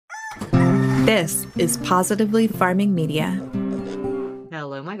This is Positively Farming Media.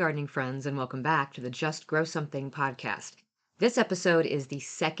 Hello, my gardening friends, and welcome back to the Just Grow Something podcast. This episode is the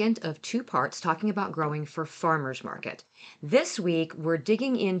second of two parts talking about growing for farmers market. This week, we're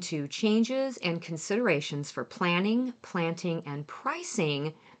digging into changes and considerations for planning, planting, and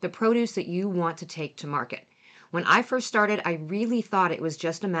pricing the produce that you want to take to market. When I first started, I really thought it was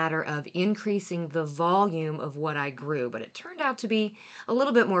just a matter of increasing the volume of what I grew, but it turned out to be a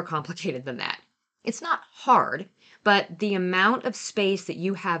little bit more complicated than that. It's not hard, but the amount of space that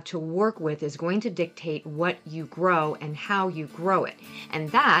you have to work with is going to dictate what you grow and how you grow it. And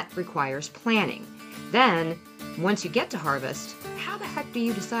that requires planning. Then, once you get to harvest, how the heck do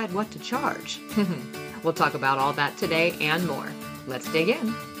you decide what to charge? We'll talk about all that today and more. Let's dig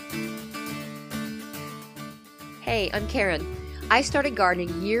in. Hey, I'm Karen. I started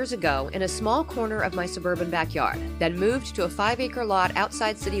gardening years ago in a small corner of my suburban backyard, then moved to a 5-acre lot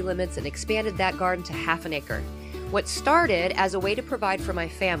outside city limits and expanded that garden to half an acre. What started as a way to provide for my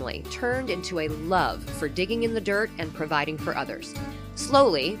family turned into a love for digging in the dirt and providing for others.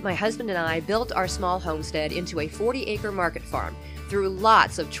 Slowly, my husband and I built our small homestead into a 40-acre market farm through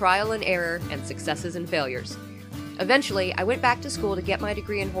lots of trial and error and successes and failures. Eventually, I went back to school to get my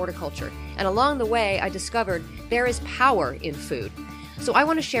degree in horticulture, and along the way, I discovered there is power in food. So I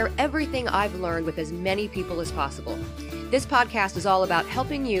want to share everything I've learned with as many people as possible. This podcast is all about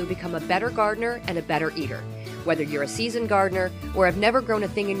helping you become a better gardener and a better eater. Whether you're a seasoned gardener or have never grown a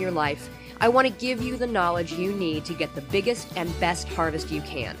thing in your life, I want to give you the knowledge you need to get the biggest and best harvest you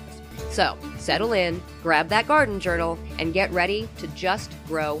can. So, settle in, grab that garden journal, and get ready to just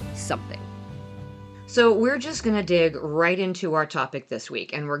grow something. So we're just going to dig right into our topic this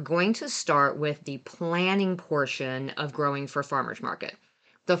week, and we're going to start with the planning portion of growing for farmers market.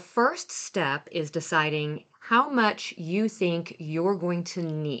 The first step is deciding how much you think you're going to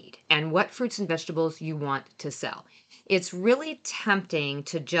need and what fruits and vegetables you want to sell. It's really tempting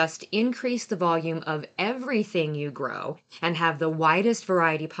to just increase the volume of everything you grow and have the widest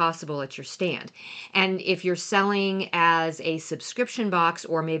variety possible at your stand. And if you're selling as a subscription box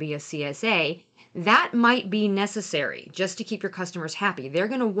or maybe a CSA, that might be necessary just to keep your customers happy. They're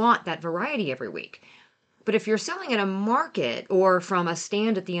going to want that variety every week. But if you're selling at a market or from a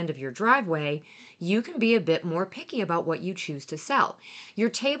stand at the end of your driveway, you can be a bit more picky about what you choose to sell. Your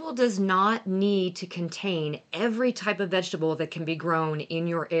table does not need to contain every type of vegetable that can be grown in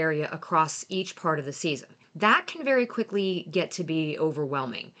your area across each part of the season. That can very quickly get to be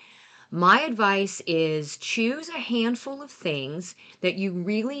overwhelming. My advice is choose a handful of things that you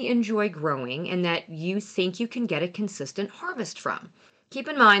really enjoy growing and that you think you can get a consistent harvest from. Keep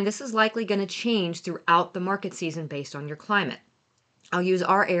in mind, this is likely going to change throughout the market season based on your climate. I'll use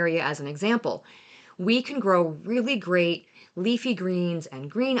our area as an example. We can grow really great leafy greens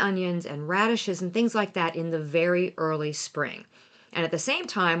and green onions and radishes and things like that in the very early spring. And at the same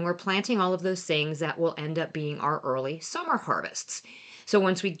time, we're planting all of those things that will end up being our early summer harvests. So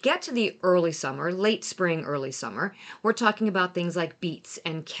once we get to the early summer, late spring, early summer, we're talking about things like beets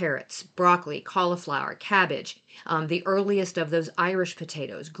and carrots, broccoli, cauliflower, cabbage, the earliest of those Irish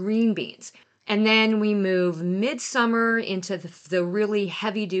potatoes, green beans. And then we move midsummer into the really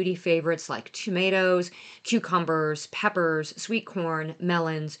heavy-duty favorites like tomatoes, cucumbers, peppers, sweet corn,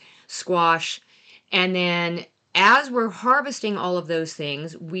 melons, squash. And then as we're harvesting all of those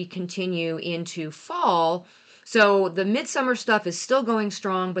things, we continue into fall. So the midsummer stuff is still going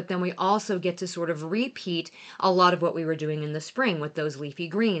strong, but then we also get to sort of repeat a lot of what we were doing in the spring with those leafy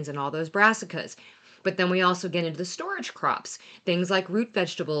greens and all those brassicas. But then we also get into the storage crops, things like root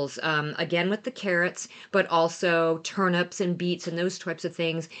vegetables, again with the carrots, but also turnips and beets and those types of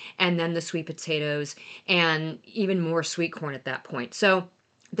things, and then the sweet potatoes and even more sweet corn at that point. So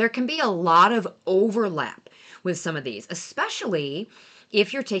there can be a lot of overlap with some of these, especially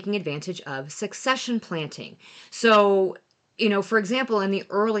if you're taking advantage of succession planting. So, for example, in the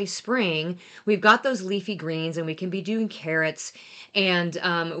early spring, we've got those leafy greens and we can be doing carrots and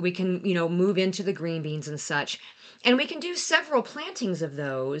we can, move into the green beans and such. And we can do several plantings of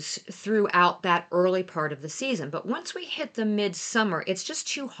those throughout that early part of the season. But once we hit the midsummer, it's just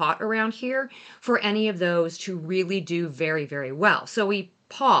too hot around here for any of those to really do very, very well. So we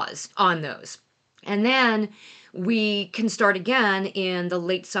pause on those. And then we can start again in the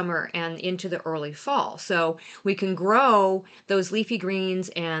late summer and into the early fall. So we can grow those leafy greens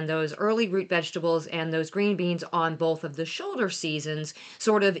and those early root vegetables and those green beans on both of the shoulder seasons,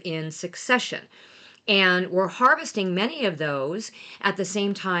 sort of in succession. And we're harvesting many of those at the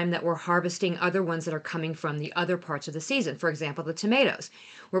same time that we're harvesting other ones that are coming from the other parts of the season. For example, the tomatoes.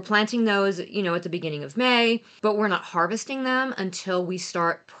 We're planting those, at the beginning of May, but we're not harvesting them until we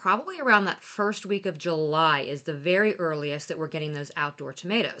start probably around that first week of July is the very earliest that we're getting those outdoor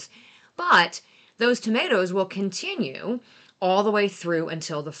tomatoes. But those tomatoes will continue all the way through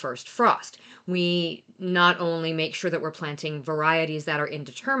until the first frost. We not only make sure that we're planting varieties that are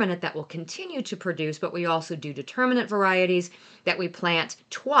indeterminate that will continue to produce, but we also do determinate varieties that we plant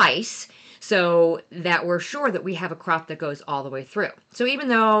twice so that we're sure that we have a crop that goes all the way through. So even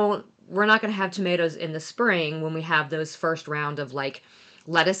though we're not going to have tomatoes in the spring when we have those first round of like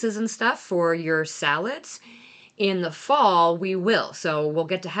lettuces and stuff for your salads, in the fall we will. So we'll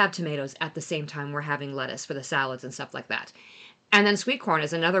get to have tomatoes at the same time we're having lettuce for the salads and stuff like that. And then sweet corn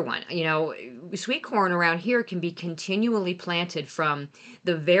is another one. Sweet corn around here can be continually planted from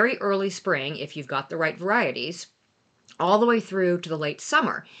the very early spring, if you've got the right varieties, all the way through to the late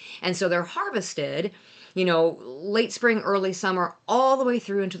summer. And so they're harvested, late spring, early summer, all the way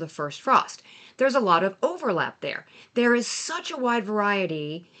through into the first frost. There's a lot of overlap there. There is such a wide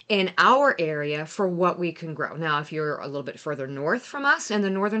variety in our area for what we can grow. Now, if you're a little bit further north from us in the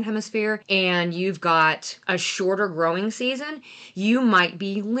northern hemisphere and you've got a shorter growing season, you might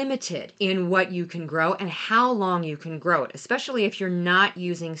be limited in what you can grow and how long you can grow it, especially if you're not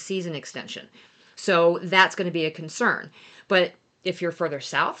using season extension. So that's going to be a concern. But if you're further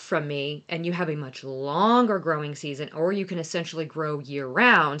south from me and you have a much longer growing season, or you can essentially grow year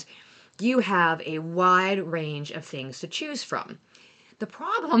round, you have a wide range of things to choose from. The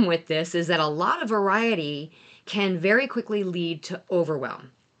problem with this is that a lot of variety can very quickly lead to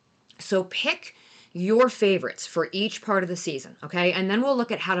overwhelm. So pick your favorites for each part of the season, okay? And then we'll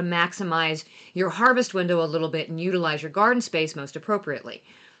look at how to maximize your harvest window a little bit and utilize your garden space most appropriately.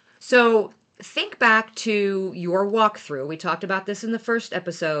 So think back to your walkthrough. We talked about this in the first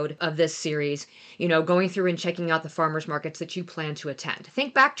episode of this series, going through and checking out the farmers markets that you plan to attend.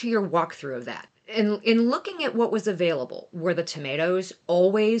 Think back to your walkthrough of that. In looking at what was available, were the tomatoes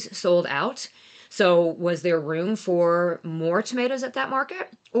always sold out? So was there room for more tomatoes at that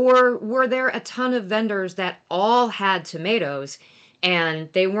market? Or were there a ton of vendors that all had tomatoes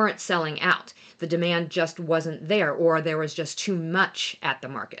and they weren't selling out? The demand just wasn't there, or there was just too much at the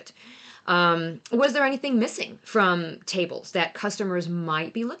market. Was there anything missing from tables that customers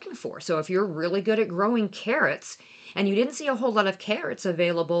might be looking for? So if you're really good at growing carrots and you didn't see a whole lot of carrots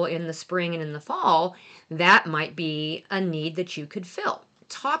available in the spring and in the fall, that might be a need that you could fill.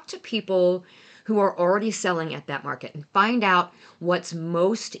 Talk to people who are already selling at that market and find out what's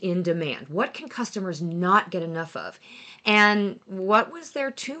most in demand. What can customers not get enough of? And what was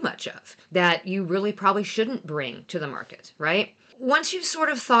there too much of that you really probably shouldn't bring to the market, right? Once you've sort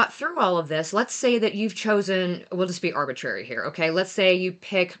of thought through all of this, let's say that you've chosen, we'll just be arbitrary here, okay? Let's say you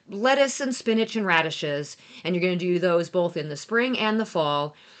pick lettuce and spinach and radishes, and you're going to do those both in the spring and the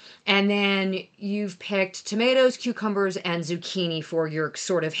fall. And then you've picked tomatoes, cucumbers, and zucchini for your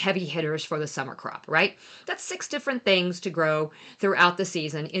sort of heavy hitters for the summer crop, right? That's 6 different things to grow throughout the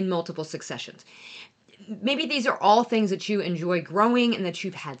season in multiple successions. Maybe these are all things that you enjoy growing and that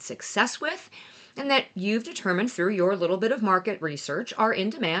you've had success with, and that you've determined through your little bit of market research are in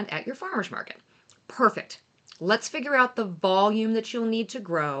demand at your farmer's market. Perfect. Let's figure out the volume that you'll need to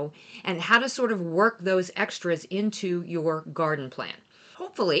grow and how to sort of work those extras into your garden plan.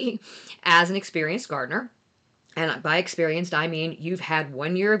 Hopefully, as an experienced gardener, and by experienced, I mean you've had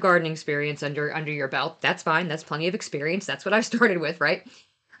 1 year of gardening experience under your belt. That's fine. That's plenty of experience. That's what I started with, right?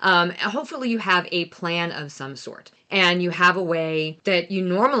 Hopefully you have a plan of some sort, and you have a way that you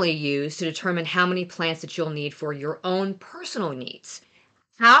normally use to determine how many plants that you'll need for your own personal needs.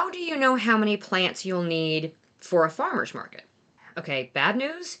 How do you know how many plants you'll need for a farmer's market? Okay, bad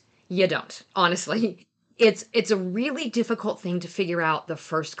news, you don't. Honestly, it's a really difficult thing to figure out the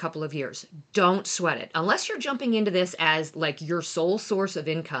first couple of years. Don't sweat it. Unless you're jumping into this as like your sole source of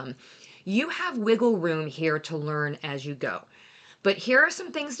income, you have wiggle room here to learn as you go. But here are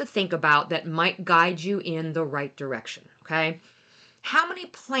some things to think about that might guide you in the right direction, okay? How many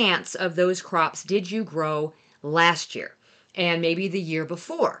plants of those crops did you grow last year and maybe the year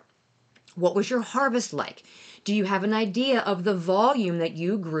before? What was your harvest like? Do you have an idea of the volume that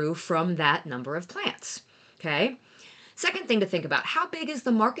you grew from that number of plants, okay? Second thing to think about, how big is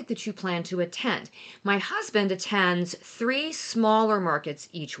the market that you plan to attend? My husband attends 3 smaller markets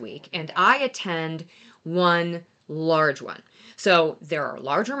each week, and I attend 1 large one. So there are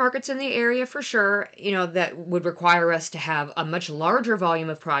larger markets in the area for sure, that would require us to have a much larger volume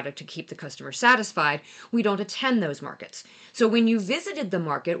of product to keep the customer satisfied. We don't attend those markets. So when you visited the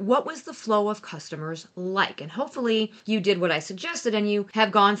market, what was the flow of customers like? And hopefully you did what I suggested and you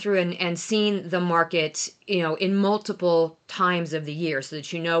have gone through and seen the market, in multiple times of the year so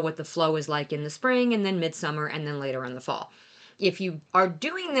that you know what the flow is like in the spring and then midsummer and then later in the fall. If you are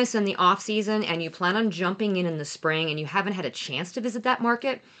doing this in the off season and you plan on jumping in the spring and you haven't had a chance to visit that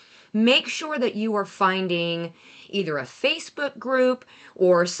market, make sure that you are finding either a Facebook group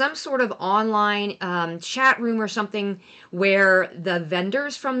or some sort of online chat room or something where the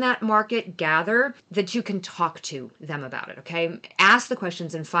vendors from that market gather, that you can talk to them about it, okay? Ask the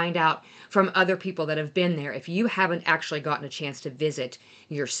questions and find out from other people that have been there if you haven't actually gotten a chance to visit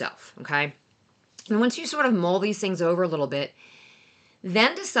yourself, okay? And once you sort of mull these things over a little bit,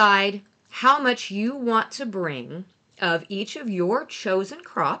 then decide how much you want to bring of each of your chosen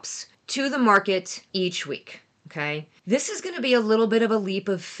crops to the market each week, okay? This is going to be a little bit of a leap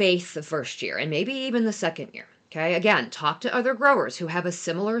of faith the first year and maybe even the second year, okay? Again, talk to other growers who have a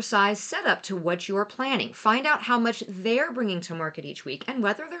similar size setup to what you're planning. Find out how much they're bringing to market each week and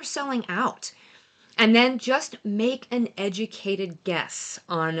whether they're selling out. And then just make an educated guess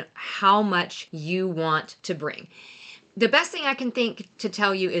on how much you want to bring. The best thing I can think to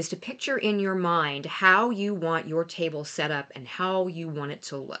tell you is to picture in your mind how you want your table set up and how you want it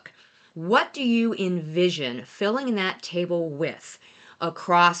to look. What do you envision filling that table with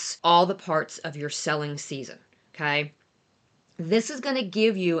across all the parts of your selling season? Okay. This is going to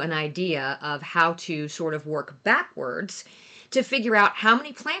give you an idea of how to sort of work backwards to figure out how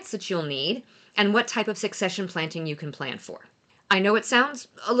many plants that you'll need and what type of succession planting you can plan for. I know it sounds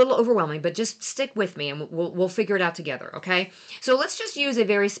a little overwhelming, but just stick with me and we'll figure it out together, okay? So let's just use a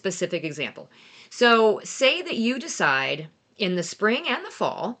very specific example. So say that you decide in the spring and the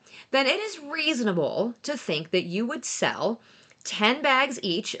fall, then it is reasonable to think that you would sell 10 bags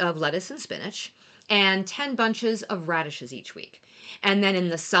each of lettuce and spinach and 10 bunches of radishes each week. And then in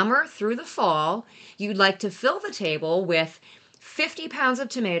the summer through the fall, you'd like to fill the table with 50 pounds of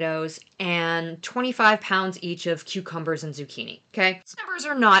tomatoes and 25 pounds each of cucumbers and zucchini, okay? These numbers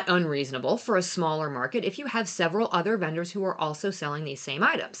are not unreasonable for a smaller market if you have several other vendors who are also selling these same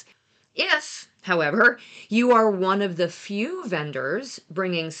items. If, however, you are one of the few vendors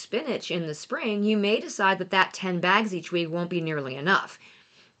bringing spinach in the spring, you may decide that 10 bags each week won't be nearly enough.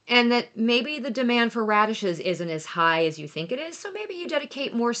 And that maybe the demand for radishes isn't as high as you think it is, so maybe you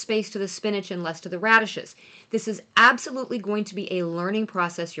dedicate more space to the spinach and less to the radishes. This is absolutely going to be a learning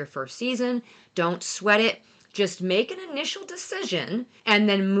process your first season. Don't sweat it. Just make an initial decision and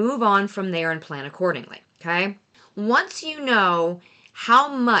then move on from there and plan accordingly, okay? Once you know how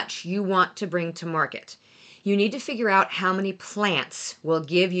much you want to bring to market, you need to figure out how many plants will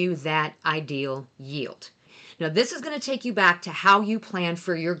give you that ideal yield. Now, this is going to take you back to how you plan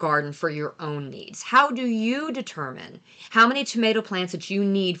for your garden for your own needs. How do you determine how many tomato plants that you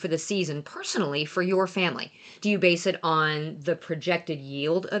need for the season personally for your family? Do you base it on the projected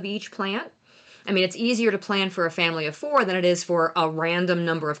yield of each plant? I mean, it's easier to plan for a family of 4 than it is for a random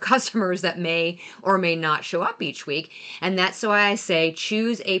number of customers that may or may not show up each week. And that's why I say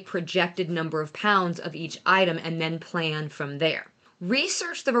choose a projected number of pounds of each item and then plan from there.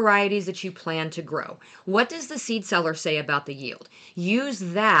 Research the varieties that you plan to grow. What does the seed seller say about the yield? Use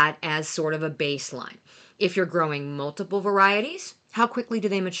that as sort of a baseline. If you're growing multiple varieties, how quickly do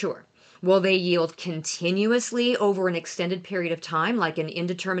they mature? Will they yield continuously over an extended period of time, like an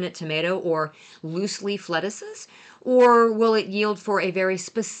indeterminate tomato or loose leaf lettuces? Or will it yield for a very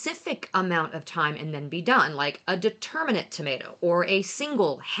specific amount of time and then be done, like a determinate tomato or a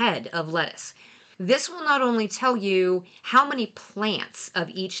single head of lettuce? This will not only tell you how many plants of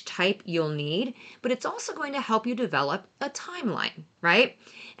each type you'll need, but it's also going to help you develop a timeline, right?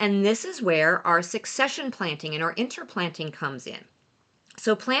 And this is where our succession planting and our interplanting comes in.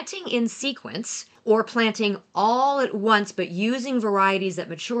 So planting in sequence or planting all at once but using varieties that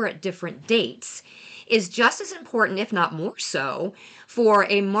mature at different dates is just as important, if not more so, for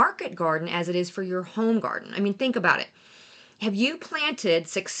a market garden as it is for your home garden. I mean, think about it. Have you planted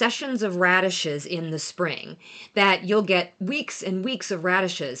successions of radishes in the spring that you'll get weeks and weeks of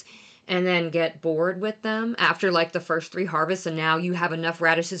radishes and then get bored with them after like the first 3 harvests, and now you have enough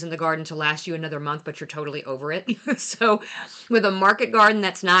radishes in the garden to last you another month, but you're totally over it? So with a market garden,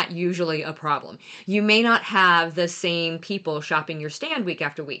 that's not usually a problem. You may not have the same people shopping your stand week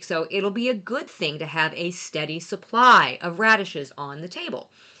after week, so it'll be a good thing to have a steady supply of radishes on the table.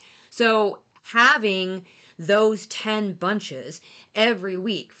 So having those 10 bunches every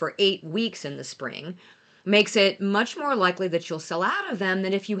week for 8 weeks in the spring makes it much more likely that you'll sell out of them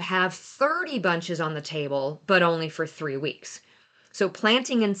than if you have 30 bunches on the table, but only for 3 weeks. So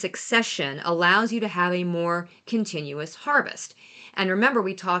planting in succession allows you to have a more continuous harvest. And remember,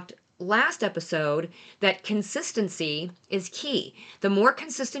 we talked last episode that consistency is key. The more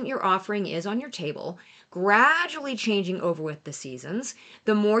consistent your offering is on your table, gradually changing over with the seasons,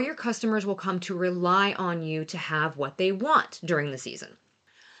 the more your customers will come to rely on you to have what they want during the season.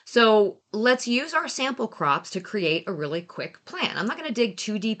 So let's use our sample crops to create a really quick plan. I'm not going to dig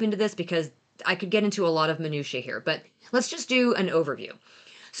too deep into this because I could get into a lot of minutiae here, but let's just do an overview.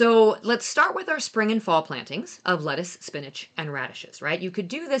 So let's start with our spring and fall plantings of lettuce, spinach, and radishes, right? You could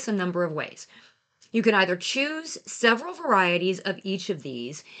do this a number of ways. You can either choose several varieties of each of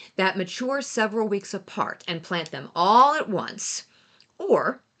these that mature several weeks apart and plant them all at once,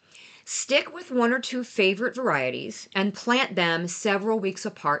 or stick with one or two favorite varieties and plant them several weeks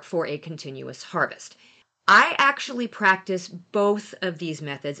apart for a continuous harvest. I actually practice both of these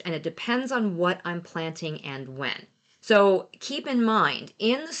methods, and it depends on what I'm planting and when. So keep in mind,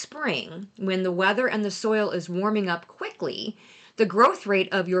 in the spring, when the weather and the soil is warming up quickly, the growth rate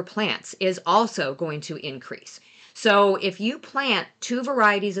of your plants is also going to increase. So if you plant two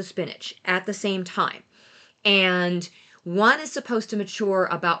varieties of spinach at the same time, and one is supposed to mature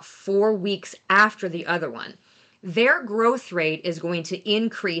about 4 weeks after the other one, their growth rate is going to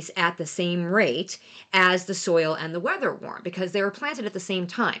increase at the same rate as the soil and the weather warm because they were planted at the same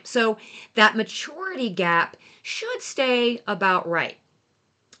time. So that maturity gap should stay about right.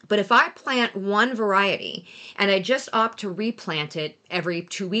 But if I plant one variety and I just opt to replant it every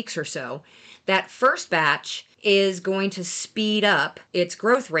 2 weeks or so, that first batch is going to speed up its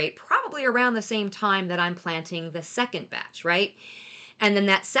growth rate probably around the same time that I'm planting the second batch, right? And then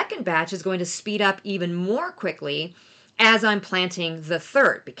that second batch is going to speed up even more quickly as I'm planting the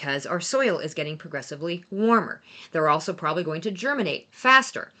third because our soil is getting progressively warmer. They're also probably going to germinate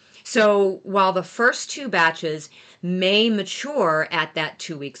faster. So while the first two batches may mature at that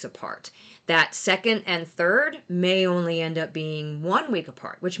 2 weeks apart, that second and third may only end up being 1 week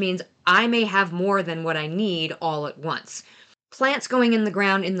apart, which means I may have more than what I need all at once. Plants going in the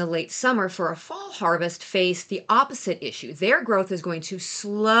ground in the late summer for a fall harvest face the opposite issue. Their growth is going to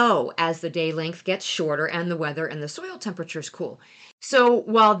slow as the day length gets shorter and the weather and the soil temperatures cool. So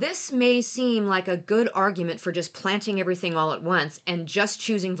while this may seem like a good argument for just planting everything all at once and just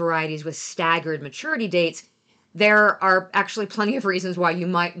choosing varieties with staggered maturity dates, there are actually plenty of reasons why you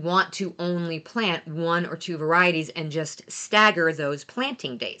might want to only plant one or two varieties and just stagger those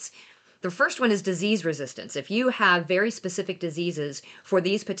planting dates. The first one is disease resistance. If you have very specific diseases for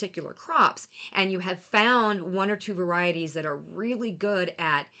these particular crops and you have found one or two varieties that are really good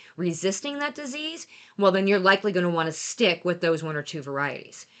at resisting that disease, well, then you're likely going to want to stick with those one or two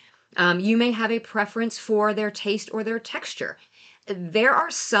varieties. You may have a preference for their taste or their texture. There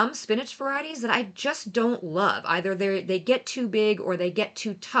are some spinach varieties that I just don't love. Either they get too big or they get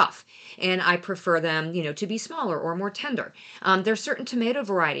too tough, and I prefer them, to be smaller or more tender. There's certain tomato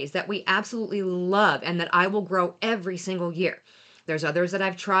varieties that we absolutely love and that I will grow every single year. There's others that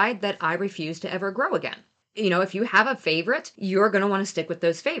I've tried that I refuse to ever grow again. If you have a favorite, you're going to want to stick with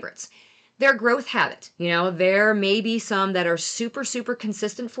those favorites. Their growth habit. There may be some that are super, super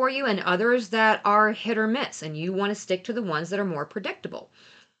consistent for you and others that are hit or miss, and you want to stick to the ones that are more predictable.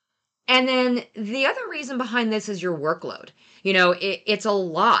 And then the other reason behind this is your workload. It's a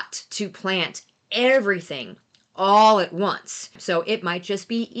lot to plant everything all at once. So it might just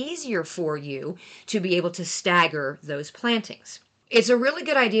be easier for you to be able to stagger those plantings. It's a really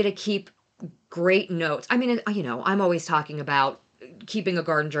good idea to keep great notes. I mean, I'm always talking about keeping a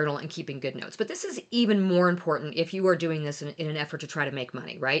garden journal and keeping good notes. But this is even more important if you are doing this in an effort to try to make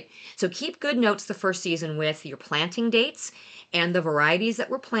money, right? So keep good notes the first season with your planting dates and the varieties that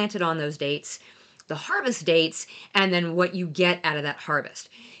were planted on those dates, the harvest dates, and then what you get out of that harvest.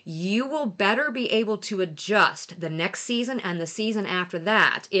 You will better be able to adjust the next season and the season after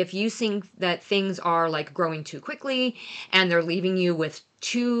that if you think that things are like growing too quickly and they're leaving you with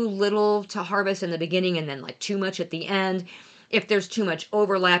too little to harvest in the beginning and then like too much at the end. If there's too much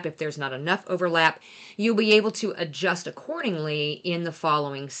overlap, if there's not enough overlap, you'll be able to adjust accordingly in the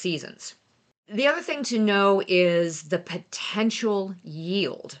following seasons. The other thing to know is the potential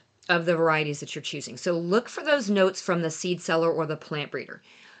yield of the varieties that you're choosing. So look for those notes from the seed seller or the plant breeder.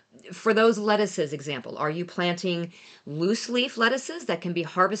 For those lettuces, example, are you planting loose leaf lettuces that can be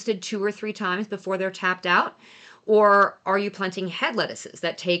harvested 2 or 3 times before they're tapped out? Or are you planting head lettuces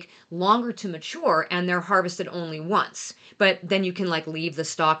that take longer to mature and they're harvested only once? But then you can leave the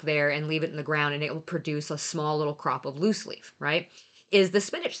stalk there and leave it in the ground and it will produce a small little crop of loose leaf, right? Is the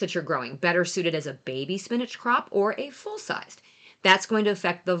spinach that you're growing better suited as a baby spinach crop or a full-sized? That's going to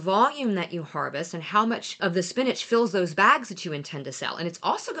affect the volume that you harvest and how much of the spinach fills those bags that you intend to sell. And it's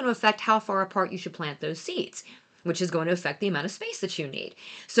also going to affect how far apart you should plant those seeds, which is going to affect the amount of space that you need.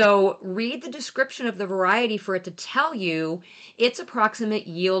 So read the description of the variety for it to tell you its approximate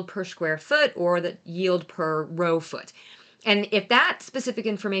yield per square foot or the yield per row foot. And if that specific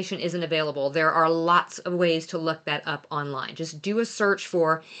information isn't available, there are lots of ways to look that up online. Just do a search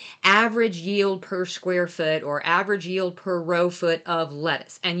for average yield per square foot or average yield per row foot of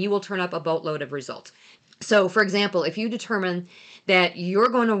lettuce, and you will turn up a boatload of results. So, for example, if you determine that you're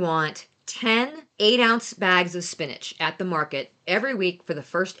going to want 10 8-ounce bags of spinach at the market every week for the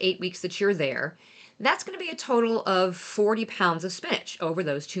first 8 weeks that you're there, that's going to be a total of 40 pounds of spinach over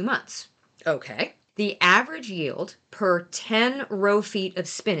those 2 months. Okay. The average yield per 10 row feet of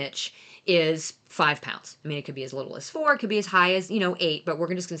spinach is 5 pounds. I mean, it could be as little as 4, it could be as high as, 8, but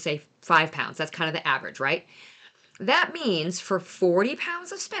we're just going to say 5 pounds. That's kind of the average, right? That means for 40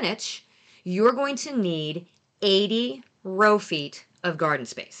 pounds of spinach, you're going to need 80 row feet of garden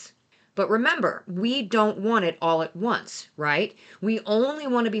space. But remember, we don't want it all at once, right? We only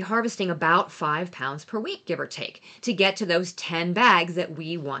want to be harvesting about 5 pounds per week, give or take, to get to those 10 bags that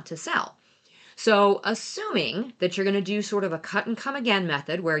we want to sell. So assuming that you're going to do sort of a cut and come again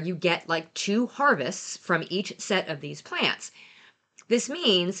method where you get like 2 harvests from each set of these plants, this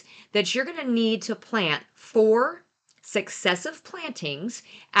means that you're going to need to plant 4 successive plantings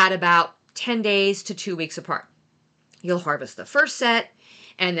at about 10 days to 2 weeks apart. You'll harvest the first set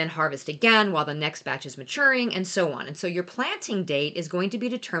and then harvest again while the next batch is maturing and so on. And so your planting date is going to be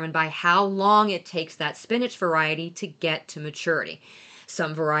determined by how long it takes that spinach variety to get to maturity.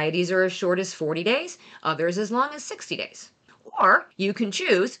 Some varieties are as short as 40 days, others as long as 60 days. Or you can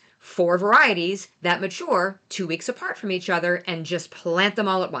choose 4 varieties that mature 2 weeks apart from each other and just plant them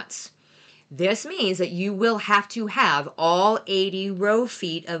all at once. This means that you will have to have all 80 row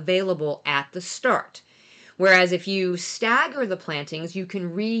feet available at the start. Whereas if you stagger the plantings, you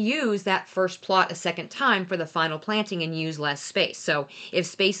can reuse that first plot a second time for the final planting and use less space. So if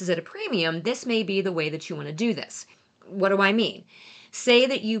space is at a premium, this may be the way that you want to do this. What do I mean? Say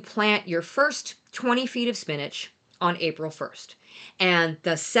that you plant your first 20 feet of spinach on April 1st, and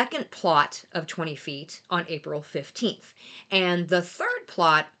the second plot of 20 feet on April 15th, and the third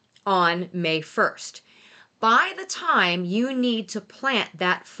plot on May 1st. By the time you need to plant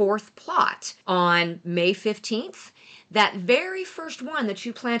that 4th plot on May 15th, that very first one that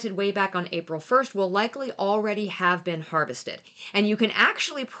you planted way back on April 1st will likely already have been harvested. And you can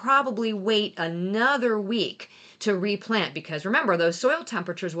actually probably wait another week to replant because remember, those soil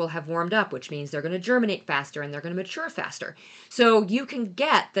temperatures will have warmed up, which means they're going to germinate faster and they're going to mature faster. So you can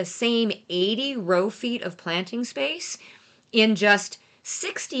get the same 80 row feet of planting space in just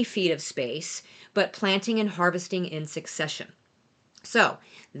 60 feet of space, but planting and harvesting in succession. So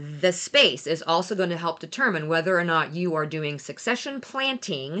the space is also going to help determine whether or not you are doing succession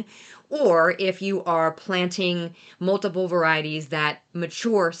planting or if you are planting multiple varieties that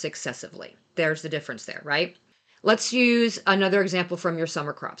mature successively. There's the difference there, right? Let's use another example from your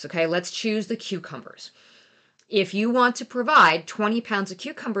summer crops, okay? Let's choose the cucumbers. If you want to provide 20 pounds of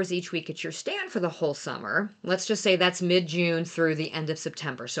cucumbers each week at your stand for the whole summer, let's just say that's mid-June through the end of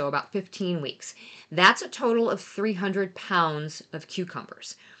September, so about 15 weeks. That's a total of 300 pounds of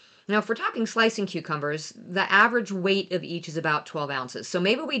cucumbers. Now, if we're talking slicing cucumbers, the average weight of each is about 12 ounces. So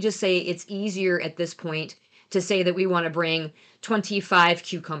maybe we just say it's easier at this point to say that we want to bring 25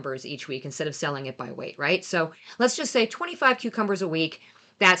 cucumbers each week instead of selling it by weight, right? So let's just say 25 cucumbers a week.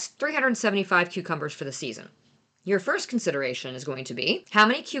 That's 375 cucumbers for the season. Your first consideration is going to be, how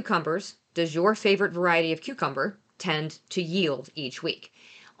many cucumbers does your favorite variety of cucumber tend to yield each week?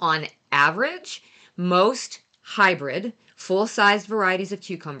 On average, most hybrid, full-sized varieties of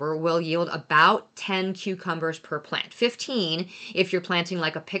cucumber will yield about 10 cucumbers per plant. 15 if you're planting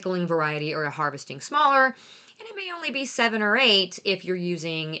like a pickling variety or a harvesting smaller, and it may only be 7 or 8 if you're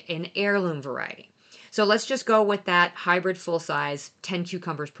using an heirloom variety. So let's just go with that hybrid full-size 10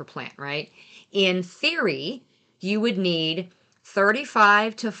 cucumbers per plant, right? In theory, you would need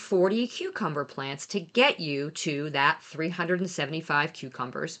 35 to 40 cucumber plants to get you to that 375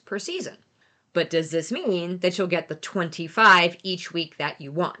 cucumbers per season. But does this mean that you'll get the 25 each week that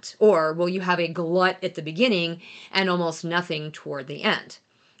you want? Or will you have a glut at the beginning and almost nothing toward the end?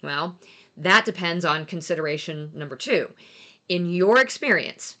 Well, that depends on consideration number 2. In your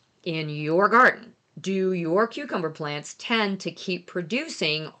experience, in your garden, do your cucumber plants tend to keep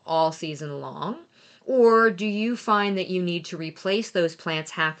producing all season long? Or do you find that you need to replace those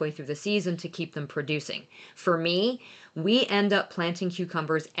plants halfway through the season to keep them producing? For me, we end up planting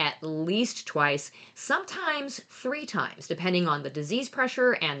cucumbers at least twice, sometimes 3 times, depending on the disease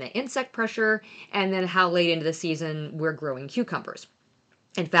pressure and the insect pressure, and then how late into the season we're growing cucumbers.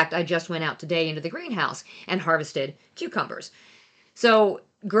 In fact, I just went out today into the greenhouse and harvested cucumbers. So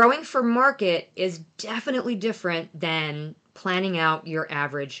growing for market is definitely different than planning out your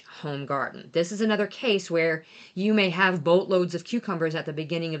average home garden. This is another case where you may have boatloads of cucumbers at the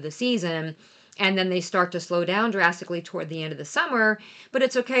beginning of the season, and then they start to slow down drastically toward the end of the summer, but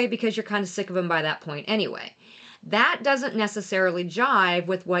it's okay because you're kind of sick of them by that point anyway. That doesn't necessarily jive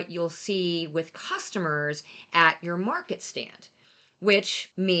with what you'll see with customers at your market stand,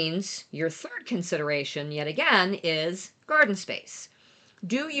 which means your third consideration, yet again, is garden space.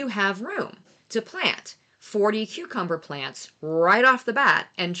 Do you have room to plant 40 cucumber plants right off the bat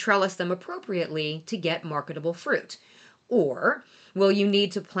and trellis them appropriately to get marketable fruit? Or will you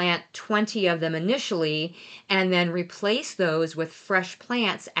need to plant 20 of them initially and then replace those with fresh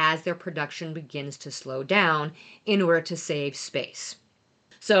plants as their production begins to slow down in order to save space?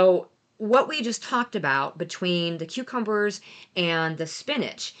 So what we just talked about between the cucumbers and the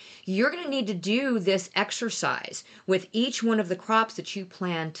spinach, you're going to need to do this exercise with each one of the crops that you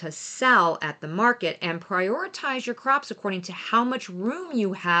plan to sell at the market and prioritize your crops according to how much room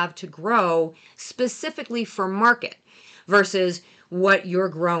you have to grow specifically for market versus what you're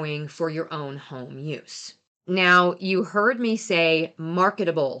growing for your own home use. Now, you heard me say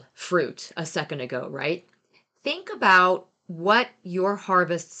marketable fruit a second ago, right? Think about what your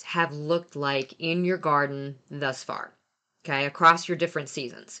harvests have looked like in your garden thus far, okay, across your different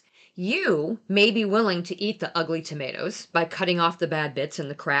seasons. You may be willing to eat the ugly tomatoes by cutting off the bad bits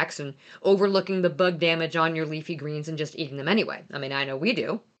and the cracks and overlooking the bug damage on your leafy greens and just eating them anyway. I mean, I know we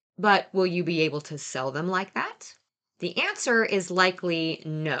do. But will you be able to sell them like that? The answer is likely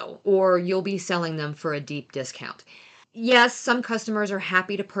no, or you'll be selling them for a deep discount. Yes, some customers are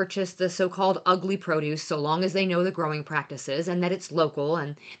happy to purchase the so-called ugly produce so long as they know the growing practices and that it's local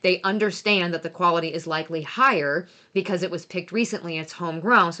and they understand that the quality is likely higher because it was picked recently, it's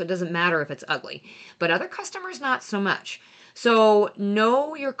homegrown, so it doesn't matter if it's ugly. But other customers, not so much. So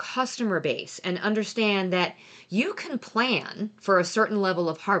know your customer base and understand that you can plan for a certain level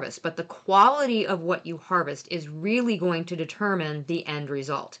of harvest, but the quality of what you harvest is really going to determine the end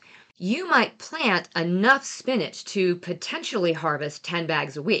result. You might plant enough spinach to potentially harvest 10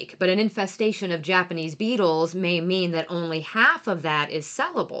 bags a week, but an infestation of Japanese beetles may mean that only half of that is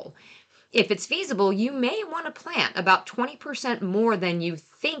sellable. If it's feasible, you may want to plant about 20% more than you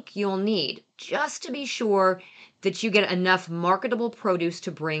think you'll need, just to be sure that you get enough marketable produce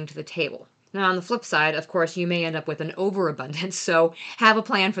to bring to the table. Now, on the flip side, of course, you may end up with an overabundance, so have a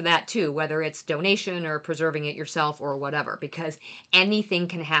plan for that too, whether it's donation or preserving it yourself or whatever, because anything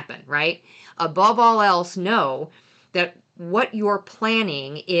can happen, right? Above all else, know that what you're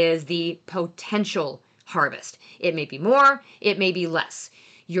planning is the potential harvest. It may be more, it may be less.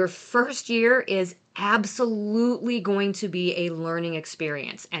 Your first year is absolutely going to be a learning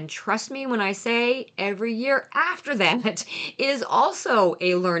experience. And trust me when I say every year after that is also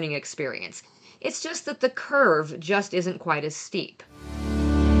a learning experience. It's just that the curve just isn't quite as steep.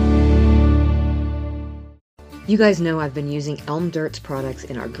 You guys know I've been using Elm Dirt's products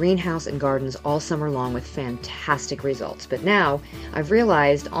in our greenhouse and gardens all summer long with fantastic results. But now I've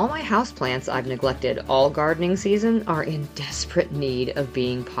realized all my houseplants I've neglected all gardening season are in desperate need of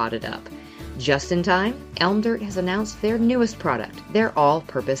being potted up. Just in time, Elm Dirt has announced their newest product, their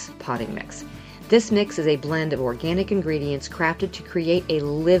all-purpose potting mix. This mix is a blend of organic ingredients crafted to create a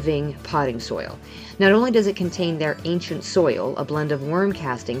living potting soil. Not only does it contain their ancient soil, a blend of worm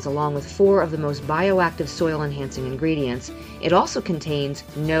castings along with 4 of the most bioactive soil-enhancing ingredients, it also contains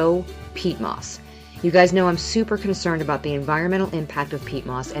no peat moss. You guys know I'm super concerned about the environmental impact of peat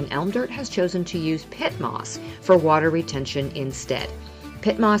moss, and Elm Dirt has chosen to use pit moss for water retention instead.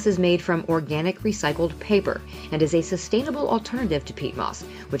 Pit moss is made from organic recycled paper and is a sustainable alternative to peat moss,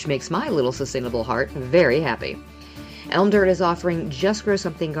 which makes my little sustainable heart very happy. Elm Dirt is offering Just Grow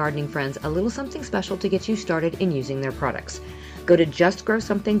Something gardening friends a little something special to get you started in using their products. Go to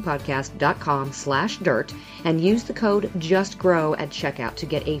justgrowsomethingpodcast.com/dirt and use the code JUSTGROW at checkout to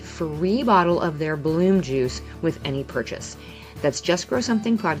get a free bottle of their Bloom Juice with any purchase. That's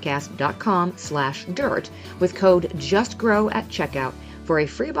justgrowsomethingpodcast.com/dirt with code JUSTGROW at checkout for a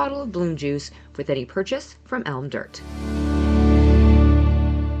free bottle of Bloom Juice with any purchase from Elm Dirt.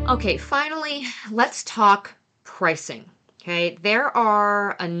 Okay, finally, let's talk pricing. Okay, there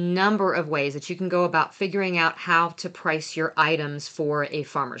are a number of ways that you can go about figuring out how to price your items for a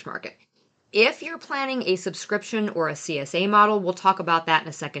farmer's market. If you're planning a subscription or a CSA model, we'll talk about that in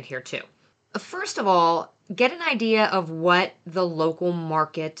a second here too. First of all, get an idea of what the local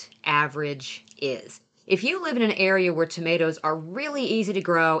market average is. If you live in an area where tomatoes are really easy to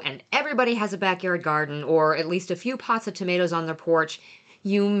grow and everybody has a backyard garden or at least a few pots of tomatoes on their porch,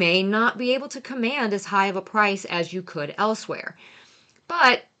 you may not be able to command as high of a price as you could elsewhere.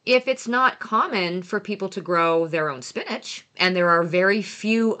 But if it's not common for people to grow their own spinach and there are very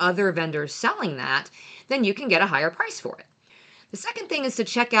few other vendors selling that, then you can get a higher price for it. The second thing is to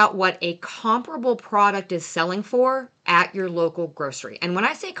check out what a comparable product is selling for at your local grocery. And when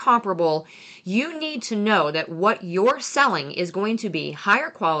I say comparable, you need to know that what you're selling is going to be higher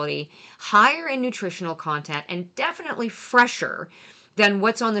quality, higher in nutritional content, and definitely fresher than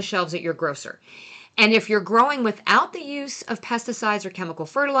what's on the shelves at your grocer. And if you're growing without the use of pesticides or chemical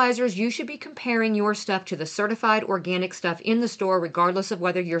fertilizers, you should be comparing your stuff to the certified organic stuff in the store, regardless of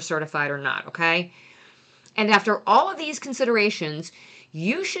whether you're certified or not, okay? And after all of these considerations,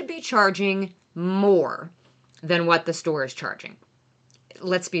 you should be charging more than what the store is charging.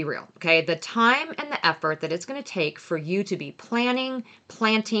 Let's be real, okay? The time and the effort that it's going to take for you to be planning,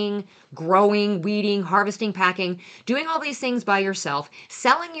 planting, growing, weeding, harvesting, packing, doing all these things by yourself,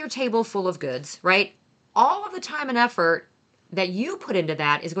 selling your table full of goods, right? All of the time and effort that you put into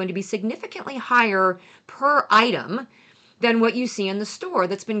that is going to be significantly higher per item than what you see in the store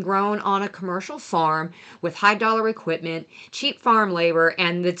that's been grown on a commercial farm with high dollar equipment, cheap farm labor,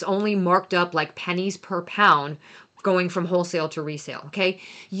 and that's only marked up like pennies per pound going from wholesale to resale, okay?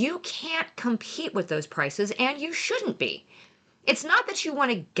 You can't compete with those prices, and you shouldn't be. It's not that you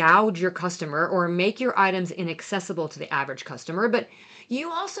want to gouge your customer or make your items inaccessible to the average customer, but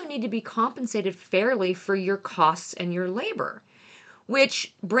you also need to be compensated fairly for your costs and your labor.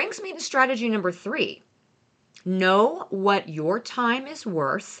 Which brings me to strategy number 3. Know what your time is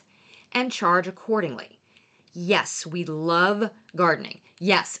worth and charge accordingly. Yes, we love gardening.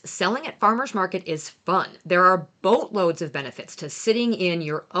 Yes, selling at farmers market is fun. There are boatloads of benefits to sitting in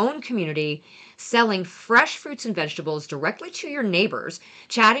your own community, selling fresh fruits and vegetables directly to your neighbors,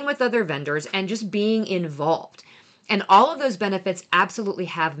 chatting with other vendors, and just being involved. And all of those benefits absolutely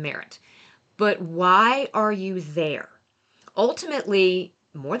have merit. But why are you there? Ultimately,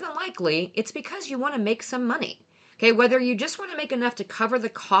 more than likely, it's because you want to make some money. Okay, whether you just want to make enough to cover the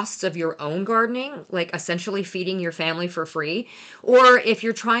costs of your own gardening, like essentially feeding your family for free, or if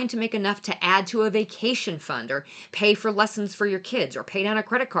you're trying to make enough to add to a vacation fund or pay for lessons for your kids or pay down a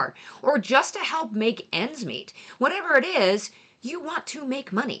credit card, or just to help make ends meet, whatever it is, you want to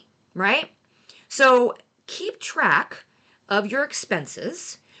make money, right? So keep track of your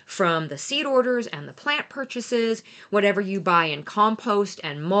expenses from the seed orders and the plant purchases, whatever you buy in compost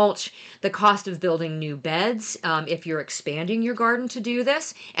and mulch, the cost of building new beds, if you're expanding your garden to do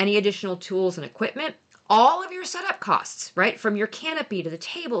this, any additional tools and equipment, all of your setup costs, right? From your canopy to the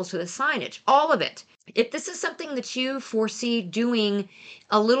tables to the signage, all of it. If this is something that you foresee doing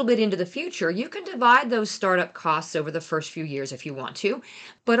a little bit into the future, you can divide those startup costs over the first few years if you want to.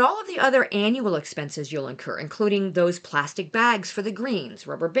 But all of the other annual expenses you'll incur, including those plastic bags for the greens,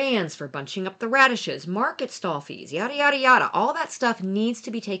 rubber bands for bunching up the radishes, market stall fees, yada, yada, yada, all that stuff needs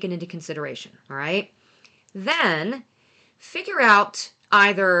to be taken into consideration, all right? Then figure out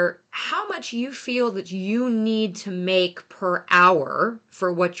either how much you feel that you need to make per hour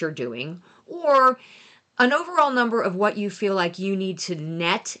for what you're doing, or an overall number of what you feel like you need to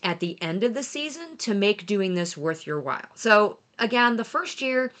net at the end of the season to make doing this worth your while. So again, the first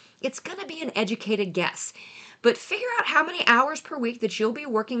year, it's going to be an educated guess. But figure out how many hours per week that you'll be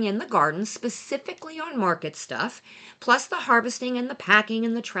working in the garden, specifically on market stuff, plus the harvesting and the packing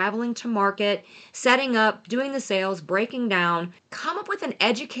and the traveling to market, setting up, doing the sales, breaking down. Come up with an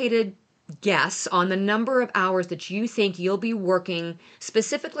educated guess on the number of hours that you think you'll be working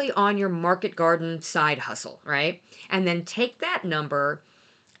specifically on your market garden side hustle, right? And then take that number,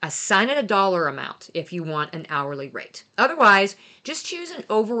 assign it a dollar amount if you want an hourly rate. Otherwise, just choose an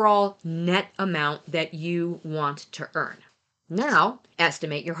overall net amount that you want to earn. Now,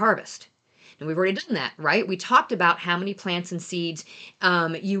 estimate your harvest. And we've already done that, right? We talked about how many plants and seeds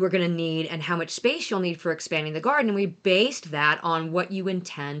you were going to need and how much space you'll need for expanding the garden. And we based that on what you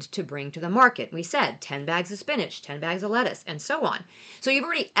intend to bring to the market. We said 10 bags of spinach, 10 bags of lettuce, and so on. So you've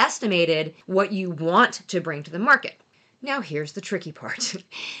already estimated what you want to bring to the market. Now here's the tricky part.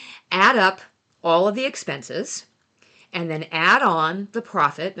 Add up all of the expenses and then add on the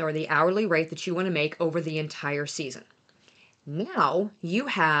profit or the hourly rate that you want to make over the entire season. Now you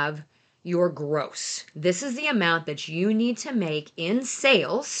have your gross. This is the amount that you need to make in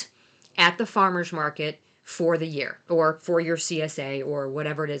sales at the farmer's market for the year or for your CSA or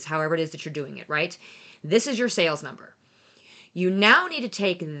whatever it is, however it is that you're doing it, right? This is your sales number. You now need to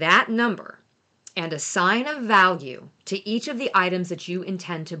take that number and assign a value to each of the items that you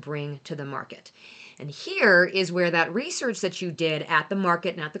intend to bring to the market. And here is where that research that you did at the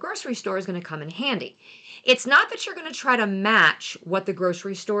market and at the grocery store is going to come in handy. It's not that you're going to try to match what the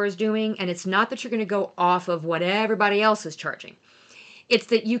grocery store is doing, and it's not that you're going to go off of what everybody else is charging. It's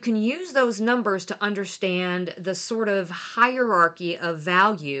that you can use those numbers to understand the sort of hierarchy of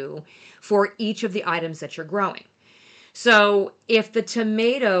value for each of the items that you're growing. So if the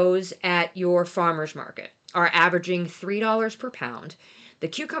tomatoes at your farmer's market are averaging $3 per pound, the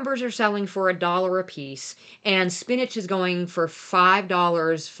cucumbers are selling for $1 a piece, and spinach is going for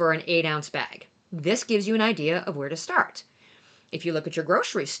 $5 for an 8-ounce bag. This gives you an idea of where to start. If you look at your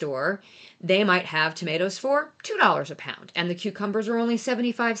grocery store, they might have tomatoes for $2 a pound, and the cucumbers are only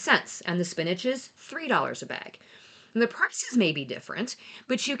 75 cents, and the spinach is $3 a bag. And the prices may be different,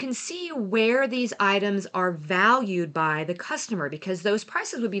 but you can see where these items are valued by the customer, because those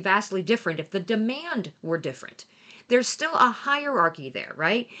prices would be vastly different if the demand were different. There's still a hierarchy there,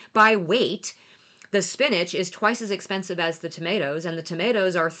 right? By weight, the spinach is twice as expensive as the tomatoes, and the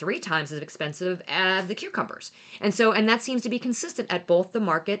tomatoes are 3 times as expensive as the cucumbers. And that seems to be consistent at both the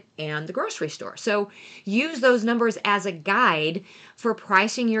market and the grocery store. So use those numbers as a guide for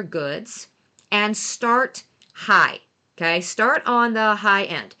pricing your goods and start high. Okay, start on the high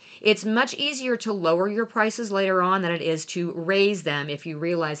end. It's much easier to lower your prices later on than it is to raise them if you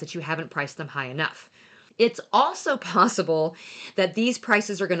realize that you haven't priced them high enough. It's also possible that these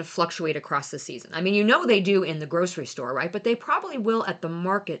prices are going to fluctuate across the season. I mean, you know they do in the grocery store, right? But they probably will at the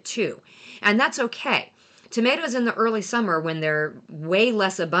market too. And that's okay. Tomatoes in the early summer, when they're way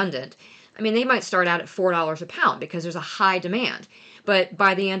less abundant, I mean, they might start out at $4 a pound because there's a high demand. But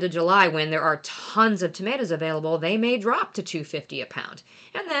by the end of July, when there are tons of tomatoes available, they may drop to $2.50 a pound.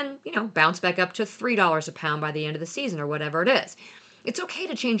 And then, bounce back up to $3 a pound by the end of the season or whatever it is. It's okay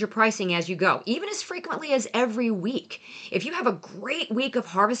to change your pricing as you go, even as frequently as every week. If you have a great week of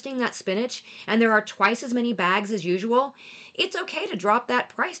harvesting that spinach and there are twice as many bags as usual, it's okay to drop that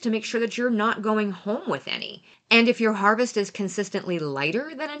price to make sure that you're not going home with any. And if your harvest is consistently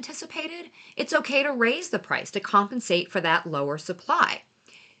lighter than anticipated, it's okay to raise the price to compensate for that lower supply.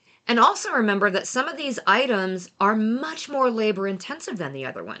 And also remember that some of these items are much more labor intensive than the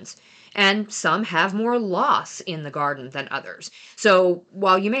other ones. And some have more loss in the garden than others. So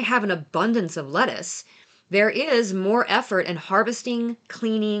while you may have an abundance of lettuce, there is more effort in harvesting,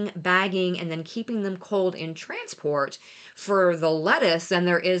 cleaning, bagging, and then keeping them cold in transport for the lettuce than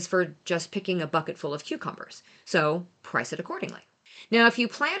there is for just picking a bucket full of cucumbers. So price it accordingly. Now, if you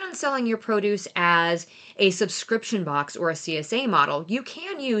plan on selling your produce as a subscription box or a CSA model, you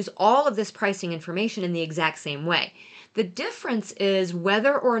can use all of this pricing information in the exact same way. The difference is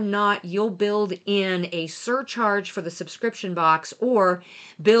whether or not you'll build in a surcharge for the subscription box or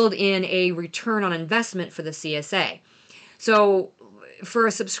build in a return on investment for the CSA. So for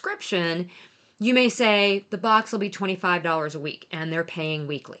a subscription, you may say the box will be $25 a week and they're paying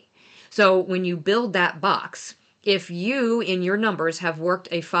weekly. So when you build that box, if you, in your numbers, have worked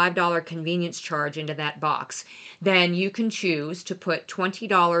a $5 convenience charge into that box, then you can choose to put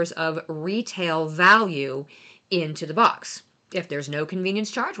 $20 of retail value into the box. If there's no convenience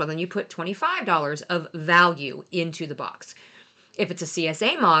charge, well, then you put $25 of value into the box. If it's a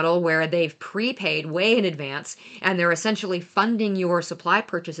CSA model where they've prepaid way in advance and they're essentially funding your supply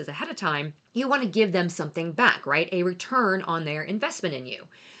purchases ahead of time, you want to give them something back, right? A return on their investment in you.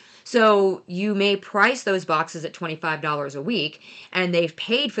 So you may price those boxes at $25 a week and they've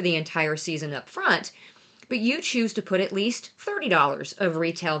paid for the entire season up front, but you choose to put at least $30 of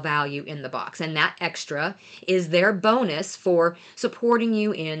retail value in the box. And that extra is their bonus for supporting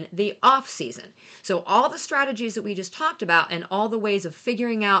you in the off season. So all the strategies that we just talked about and all the ways of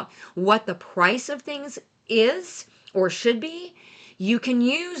figuring out what the price of things is or should be, you can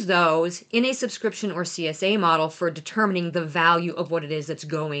use those in a subscription or CSA model for determining the value of what it is that's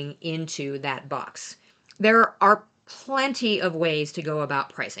going into that box. There are plenty of ways to go about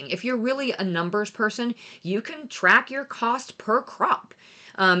pricing. If you're really a numbers person, you can track your cost per crop.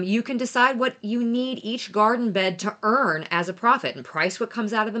 You can decide what you need each garden bed to earn as a profit and price what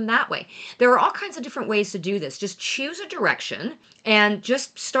comes out of them that way. There are all kinds of different ways to do this. Just choose a direction and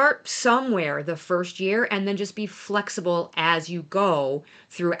just start somewhere the first year and then just be flexible as you go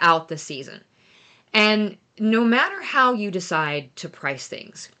throughout the season. And no matter how you decide to price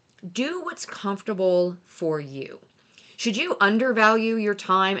things, do what's comfortable for you. Should you undervalue your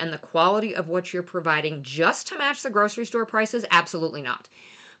time and the quality of what you're providing just to match the grocery store prices? Absolutely not.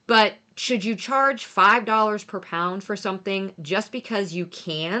 But Should you charge $5 per pound for something just because you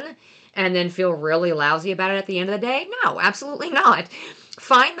can and then feel really lousy about it at the end of the day? No, absolutely not.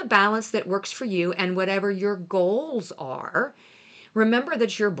 Find the balance that works for you and whatever your goals are. Remember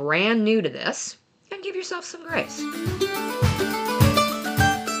that you're brand new to this and give yourself some grace.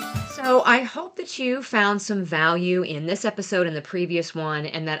 So I hope that you found some value in this episode and the previous one,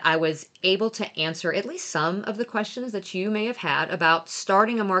 and that I was able to answer at least some of the questions that you may have had about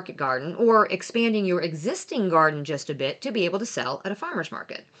starting a market garden or expanding your existing garden just a bit to be able to sell at a farmer's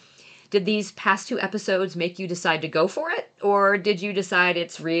market. Did these past 2 episodes make you decide to go for it? Or did you decide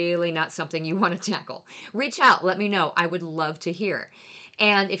it's really not something you want to tackle? Reach out, let me know. I would love to hear.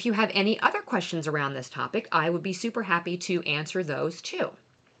 And if you have any other questions around this topic, I would be super happy to answer those too.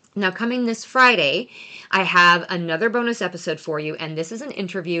 Now, coming this Friday, I have another bonus episode for you, and this is an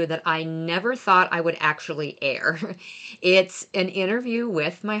interview that I never thought I would actually air. It's an interview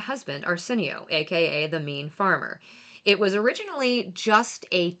with my husband, Arsenio, aka the Mean Farmer. It was originally just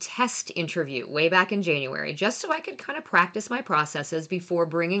a test interview way back in January, just so I could kind of practice my processes before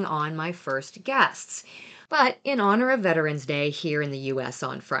bringing on my first guests. But in honor of Veterans Day here in the U.S.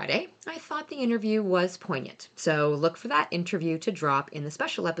 on Friday, I thought the interview was poignant. So look for that interview to drop in the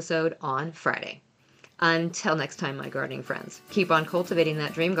special episode on Friday. Until next time, my gardening friends, keep on cultivating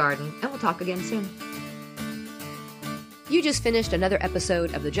that dream garden, and we'll talk again soon. You just finished another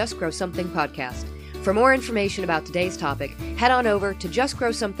episode of the Just Grow Something podcast. For more information about today's topic, head on over to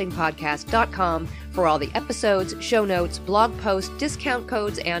justgrowsomethingpodcast.com for all the episodes, show notes, blog posts, discount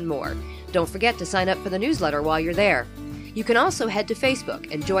codes, and more. Don't forget to sign up for the newsletter while you're there. You can also head to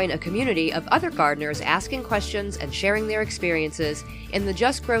Facebook and join a community of other gardeners asking questions and sharing their experiences in the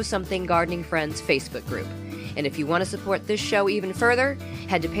Just Grow Something Gardening Friends Facebook group. And if you want to support this show even further,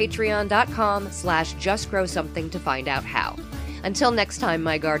 head to patreon.com/justgrowsomething to find out how. Until next time,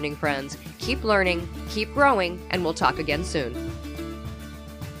 my gardening friends, keep learning, keep growing, and we'll talk again soon.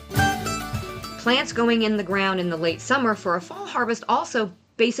 Plants going in the ground in the late summer for a fall harvest also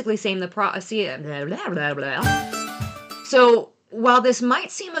basically same the So while this might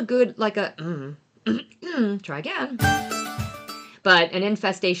seem a good, try again. But an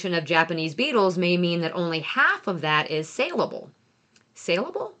infestation of Japanese beetles may mean that only half of that is saleable.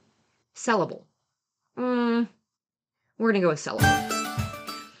 Saleable? Sellable. We're going to go with sellable.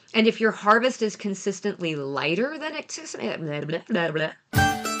 And if your harvest is consistently lighter than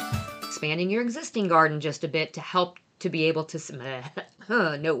expanding your existing garden just a bit to help to be able to...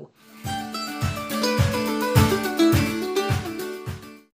 no.